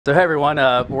So hey everyone,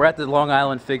 we're at the Long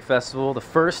Island Fig Festival, the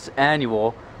first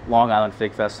annual Long Island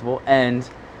Fig Festival, and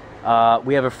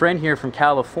we have a friend here from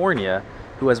California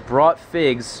who has brought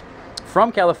figs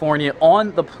from California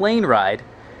on the plane ride,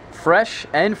 fresh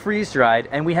and freeze-dried,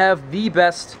 and we have the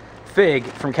best fig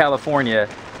from California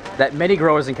that many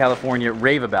growers in California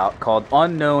rave about, called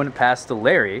Unknown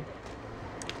Pastiliere.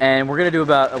 And we're gonna do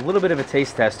about a little bit of a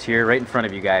taste test here right in front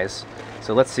of you guys.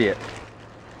 So let's see it.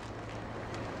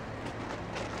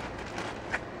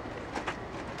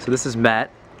 So this is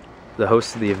Matt, the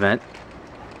host of the event.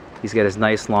 He's got his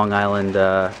nice Long Island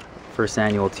first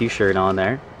annual t-shirt on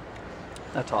there.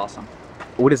 That's awesome.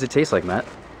 What does it taste like, Matt?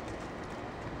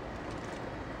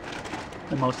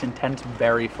 The most intense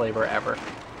berry flavor ever.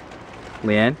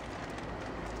 Leanne?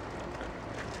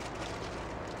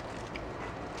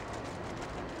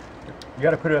 You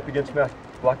gotta put it up against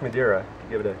Black Madeira to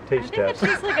give it a taste test. It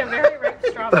tastes like a very ripe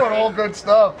strawberry. All good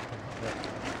stuff.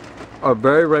 A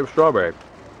very ripe strawberry.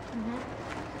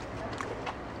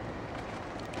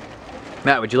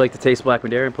 Matt, would you like to taste Black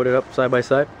Madeira and put it up side by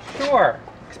side? Sure.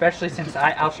 Especially since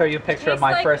I'll show you a picture of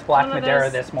my Tastes first like Black one of Madeira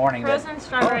those this morning. Frozen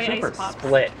strawberry super. ice pops.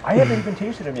 Split. I haven't even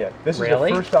tasted them yet. This Really?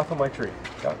 is the first off of my tree.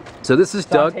 Got it. So this is So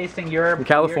I'm Doug tasting your from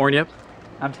California.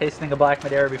 I'm tasting a Black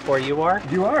Madeira before you are.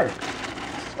 You are.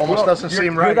 Almost doesn't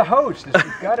seem right. You're the host.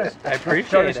 You've got to I appreciate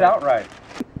start us it. out right.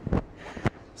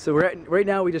 So right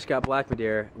now we just got Black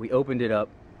Madeira. We opened it up.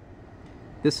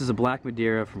 This is a Black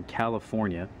Madeira from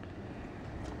California.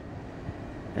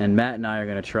 And Matt and I are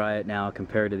going to try it now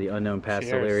compared to the Unknown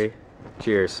Pastiliere.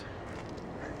 Cheers.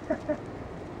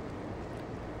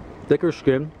 Thicker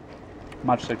skin.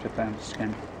 Much thicker than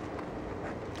skin.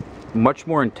 Much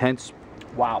more intense.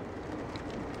 Wow.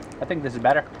 I think this is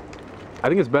better. I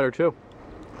think it's better too.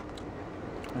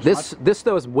 This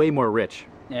though is way more rich.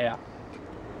 Yeah.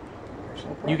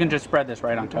 You can just spread this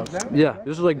right on toast. Yeah,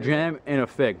 this is like jam and a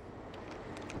fig.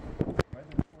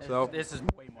 So This is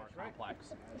way more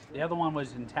complex. The other one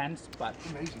was intense, but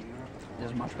this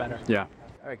is much better. yeah.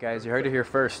 All right, guys, you heard it here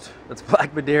first. That's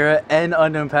Black Madeira and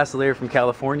Unknown Pastiliere from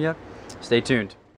California. Stay tuned.